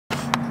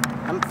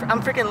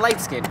I'm freaking light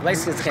skinned. Light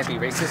skins can't be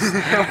racist.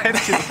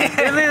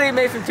 They're literally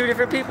made from two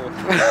different people.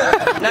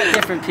 Not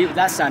different people.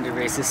 That sounded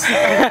racist.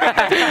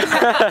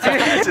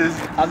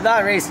 I'm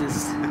not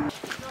racist.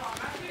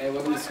 Hey,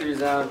 welcome to Scooter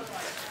Zone.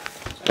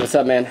 What's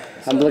up, man?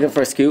 I'm looking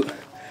for a scoot.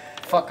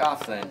 Fuck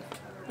off, then.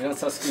 We don't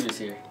sell scooters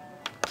here.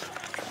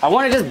 I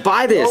want to just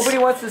buy this. Nobody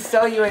wants to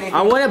sell you anything.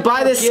 I want to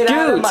buy this scoot. Get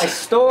out of my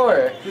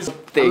store. I'm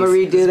gonna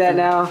redo that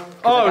now.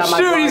 Oh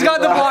shoot, he's got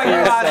the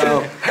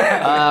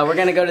vlog. We're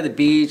gonna go to the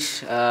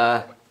beach.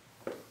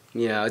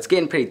 You know, it's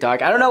getting pretty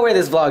dark. I don't know where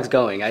this vlog's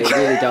going. I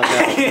really don't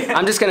know.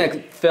 I'm just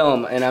gonna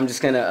film and I'm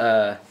just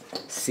gonna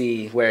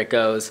see where it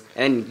goes.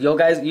 And you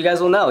guys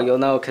will know. You'll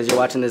know because you're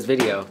watching this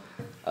video.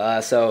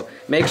 So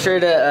make sure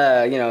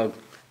to you know,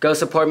 go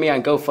support me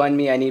on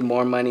GoFundMe. I need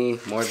more money,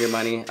 more of your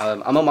money.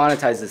 I'm gonna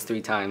monetize this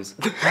 3 times.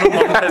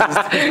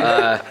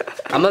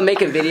 I'm gonna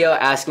make a video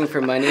asking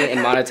for money and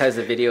monetize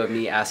the video of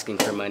me asking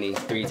for money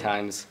 3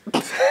 times.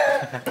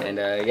 And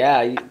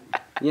yeah,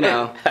 you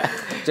know,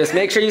 just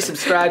make sure you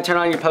subscribe, turn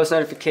on your post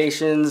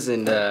notifications,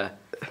 and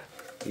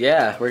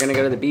yeah, we're gonna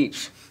go to the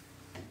beach.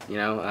 You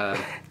know,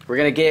 we're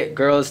gonna get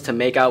girls to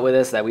make out with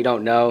us that we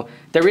don't know.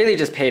 They're really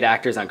just paid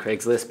actors on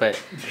Craigslist,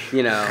 but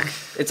you know,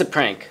 it's a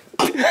prank.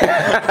 Look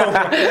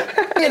at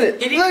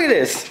it. Look at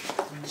this.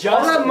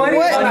 All that money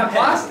is on that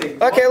plastic.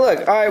 Okay,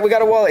 look. All right, we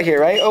got a wallet here,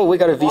 right? Oh, we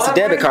got a Visa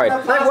debit card.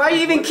 Like, why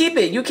you even keep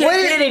it? You can't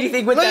get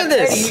anything with that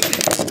penny.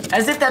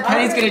 As if that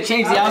penny's gonna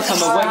change the outcome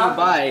of what you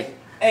buy.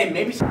 Hey,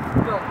 maybe.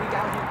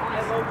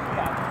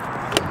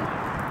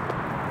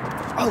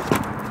 Oh!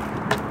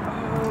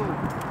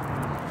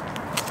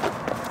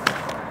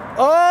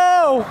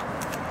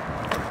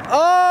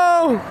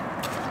 Oh!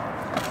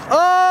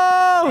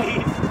 Oh!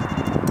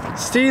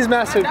 Steve's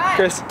master,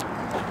 Chris.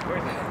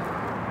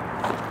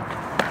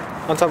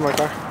 On top of my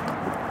car.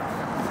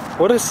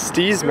 What is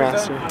Steve's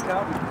master?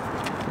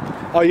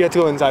 Oh, you have to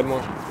go inside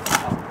more.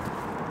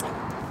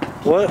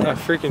 What a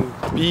freaking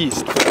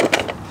beast.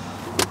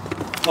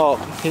 Oh,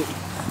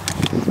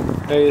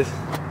 there he is.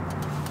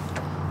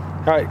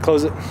 Alright,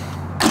 close it.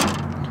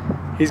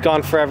 He's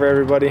gone forever,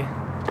 everybody.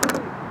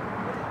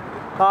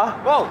 Huh?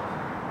 Whoa!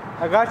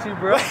 I got you,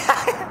 bro.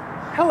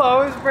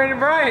 Hello, it's Brandon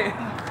Bryant.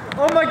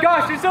 Oh my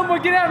gosh, there's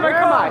someone, get out of my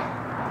car! Where am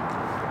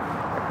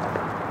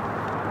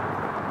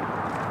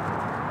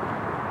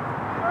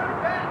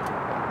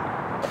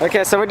I?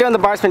 Okay, so we're doing the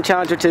Barspin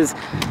challenge, which is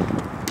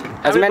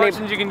as many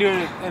questions you can do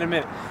in a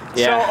minute.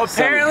 Yeah, so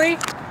apparently,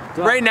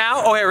 right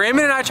now, oh yeah,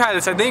 Raymond and I tried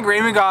this. I think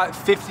Raymond got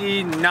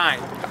 59. I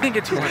think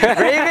it's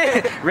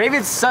 200.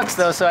 Raven sucks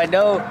though, so I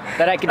know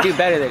that I can do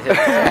better than him.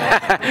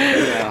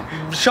 Yeah.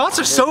 Shots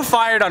are so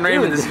fired on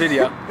Raymond in this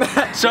video.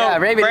 So yeah,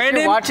 Raven, Brandon,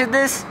 if you're watching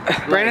this,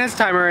 Brandon has a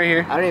timer right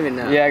here. I don't even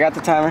know. Yeah, I got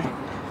the timer.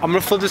 I'm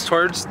gonna flip this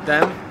towards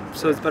them,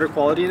 so it's better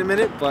quality in a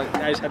minute, but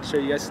I just have to show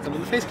you guys some of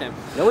the face cam.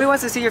 Nobody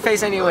wants to see your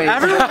face anyway.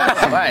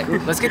 Alright,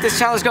 let's get this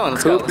challenge going.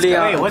 Let's go. Let's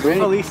go. Wait, what's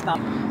Felice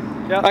stop?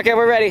 Yeah. Okay,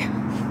 we're ready.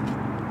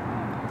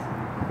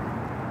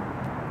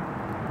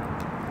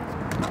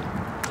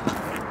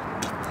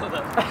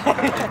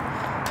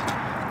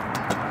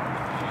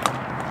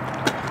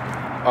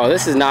 Oh,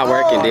 this is not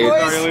working, dude.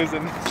 Oh, you're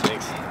losing.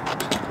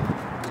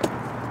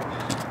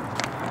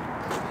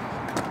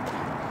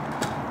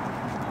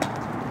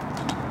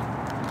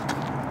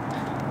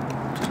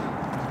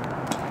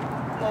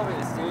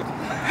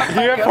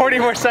 You have 40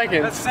 more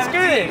seconds. Screw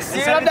this,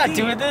 dude. I'm not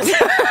doing this.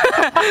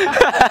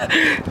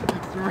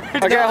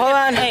 Okay, hold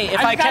on. Hey,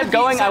 if I kept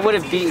going, I would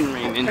have beaten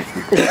Raymond.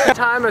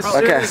 Time as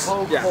soon as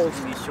holds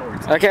these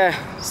shorts. Okay,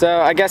 so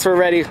I guess we're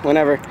ready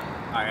whenever.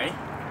 Alright.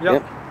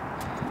 Yep.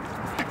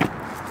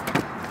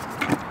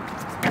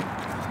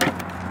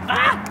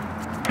 Ah!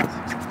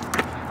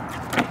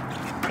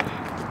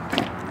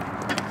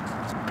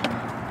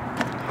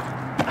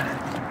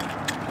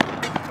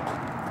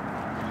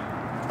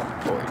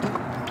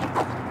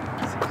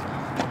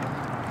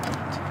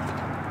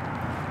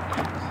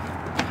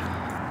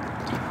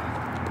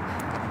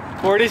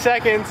 40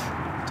 seconds.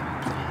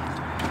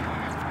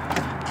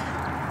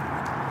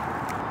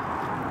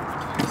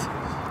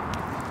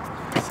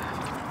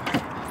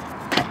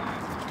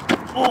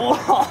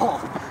 Oh.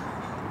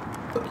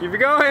 Keep it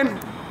going.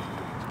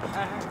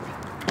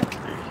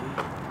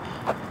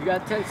 You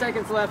got 10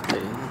 seconds left.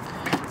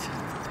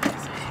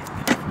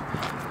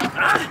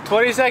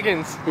 20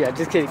 seconds. Yeah,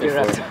 just kidding. Get it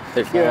up.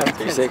 35,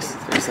 36,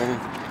 37,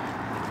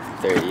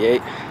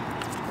 38,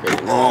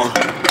 39.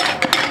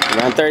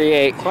 Around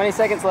 38. 20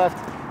 seconds left.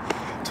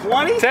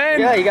 20? 10.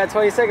 Yeah, you got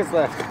 20 seconds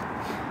left.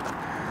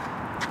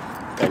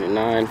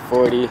 39,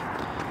 40,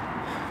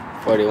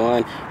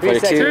 41, 3 42,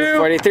 seconds.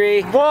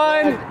 43.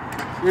 1.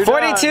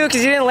 42,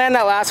 because you didn't land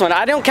that last one.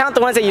 I don't count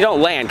the ones that you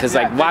don't land, because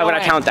like, why would I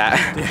count that?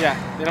 Yeah,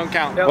 they don't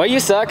count. Well, you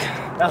suck.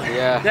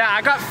 Yeah. Yeah,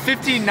 I got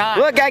 59.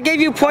 Look, I gave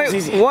you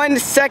 0.1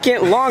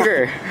 second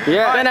longer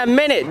than a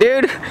minute,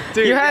 dude.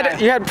 You had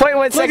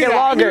 0.1 second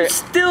longer. You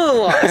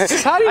still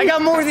lost. I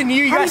got more than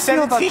you. You got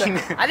 17.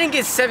 I didn't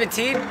get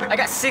 17. I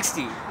got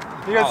 60.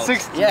 You got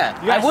 60. Yeah,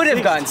 You got I would have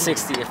 60. gotten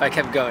 60 if I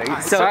kept going.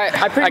 So Alright,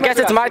 I pretty I much guess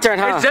it's got my turn,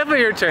 huh? It's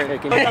definitely your turn.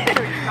 Alright.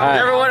 You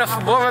ever want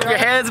to warm up your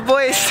hands,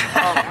 boys?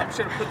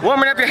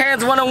 Warming up your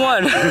hands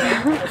 101.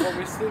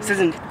 This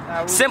isn't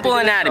simple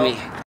anatomy.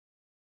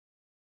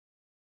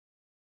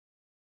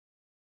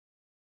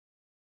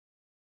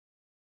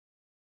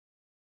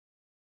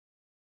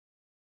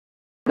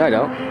 No, I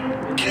don't.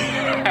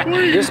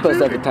 You're supposed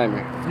to have the timer.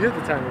 You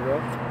have the timer,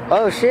 bro.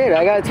 Oh shit!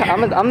 I got.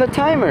 I'm the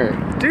timer.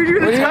 Dude, you're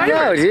What the do you timer.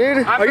 know,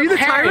 dude? Are you the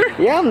timer?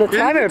 Yeah, I'm the You're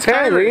timer. the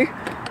timer. Apparently.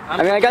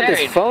 I mean, I got this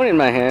prepared. phone in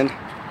my hand.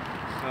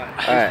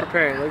 Alright, Alright. he's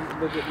preparing. Look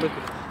at him.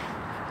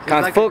 He's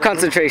like Full an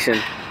concentration.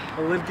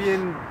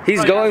 Olympian.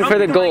 He's going for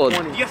the gold. You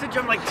have to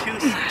jump like 2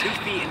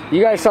 feet.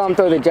 You guys saw him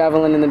throw the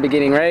javelin in the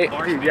beginning, right?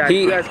 Dude, yeah,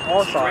 He- you guys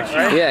all saw it,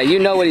 right? Yeah, you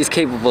know what he's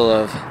capable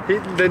of.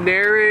 The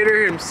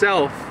narrator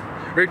himself,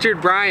 Richard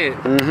Bryant.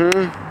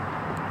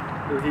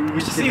 Mm-hmm.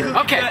 See who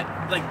Okay.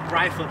 got, like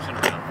Bry flips in a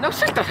row. No,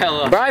 shut the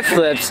hell up. Bry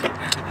flips.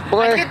 I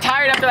Boy. get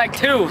tired after like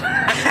 2. I'm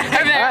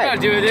Alright, not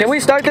doing this. can we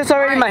start this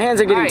already? My hands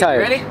are getting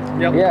tired. Ready?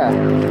 Yep. Yeah.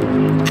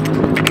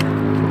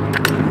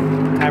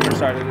 Timer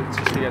started. It's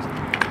just you guys.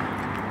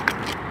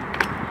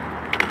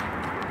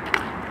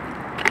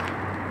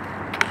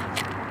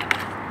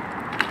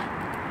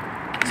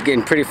 It's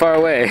getting pretty far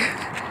away.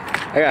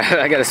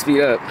 I gotta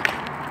speed up.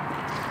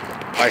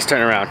 Oh, he's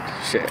turning around.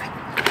 Shit.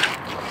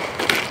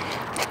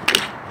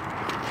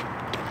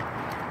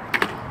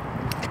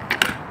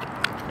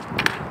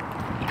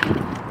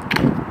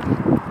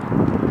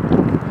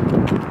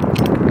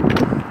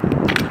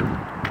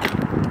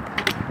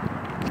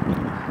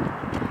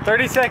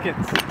 $30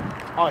 seconds.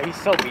 Oh, he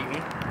still beat me.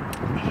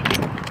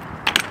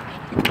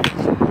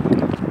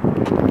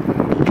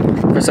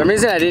 For some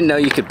reason, I didn't know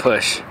you could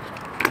push.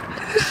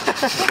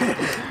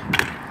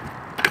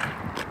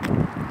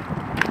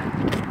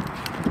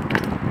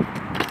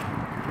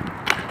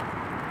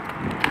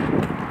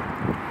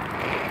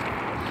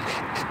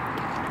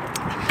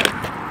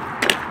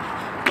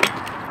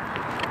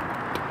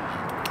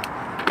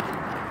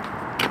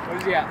 What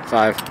is he at?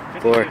 5,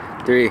 4,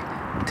 3,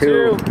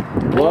 2,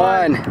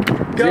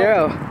 1,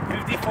 0.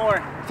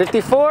 54.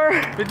 54?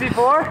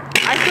 54?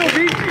 I still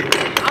beat you.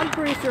 I'm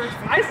pretty sure it's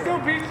 54. I still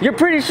beat you. You're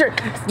pretty sure.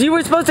 You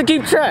were supposed to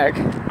keep track.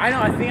 I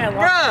know, I think I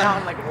lost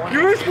down like 1.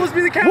 You were supposed to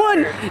be the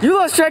counter. 1! You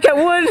lost track at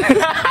 1? I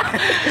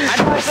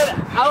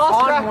lost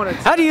On track. one.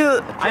 How do you.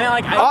 I mean,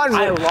 like, I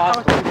Onward.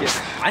 lost.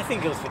 I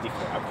think it was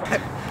 54.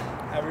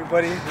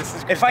 Everybody, this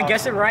is. If I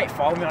guess it right,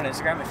 follow me on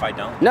Instagram. If I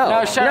don't,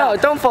 No, shut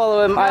up. don't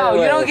follow him. No, either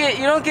you way.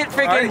 don't get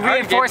freaking Alright,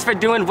 reinforced for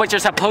doing what you're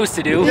supposed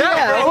to do.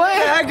 Yeah, bro, what?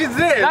 the heck is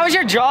this? That was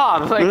your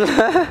job. Like,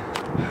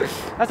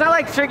 that's not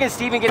like freaking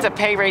Steven gets a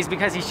pay raise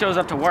because he shows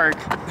up to work.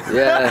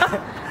 Yeah.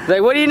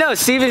 Like, what do you know?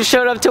 Steven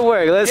showed up to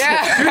work. Let's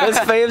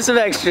pay him some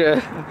extra.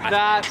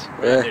 That.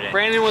 Yeah.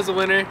 Brandon was the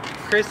winner.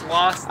 Chris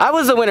lost. I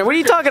was the winner. What are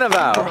you talking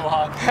about?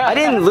 I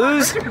didn't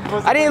lose.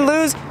 I didn't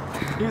lose.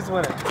 He was the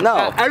winner.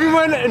 No.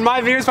 Everyone in my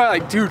video is probably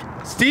like, dude,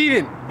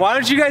 Steven, why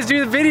don't you guys do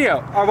the video?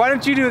 Or why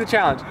don't you do the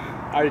challenge?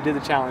 I already did the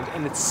challenge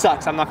and it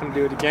sucks. I'm not gonna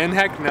do it again.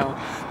 Heck no.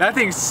 That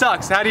thing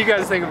sucks. How do you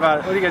guys think about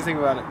it? What do you guys think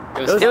about it?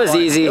 It was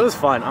easy. it was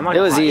fun. I'm not. It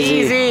was gonna lie. easy.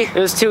 Easy. It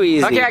was too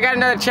easy. Okay, I got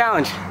another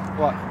challenge.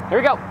 What? Here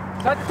we go.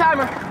 Start the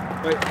timer.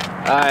 Wait.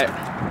 Alright.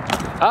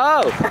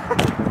 Oh!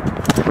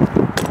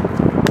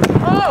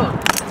 Oh!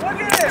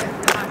 Look at him!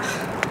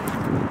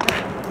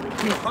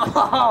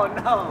 Oh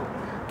no.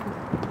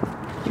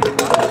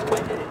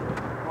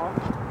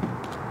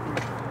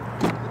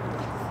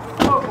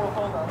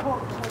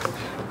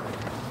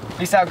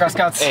 Peace out, Girl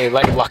Scouts. Hey,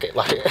 lock it.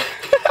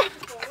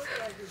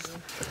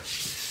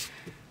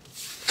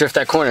 Drift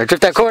that corner.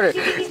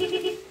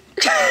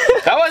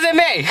 That wasn't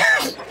me.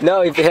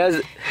 No, if it has.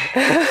 You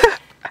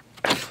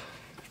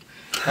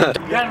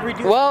gotta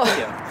redo Well, the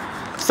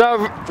video.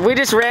 so we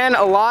just ran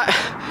a lot.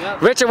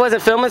 Yep. Richard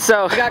wasn't filming,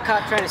 so Got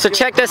caught trying to so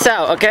check this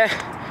out, okay?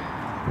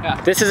 Yeah.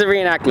 This is a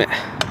reenactment.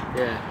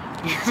 Yeah.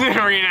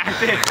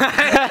 Reenact it.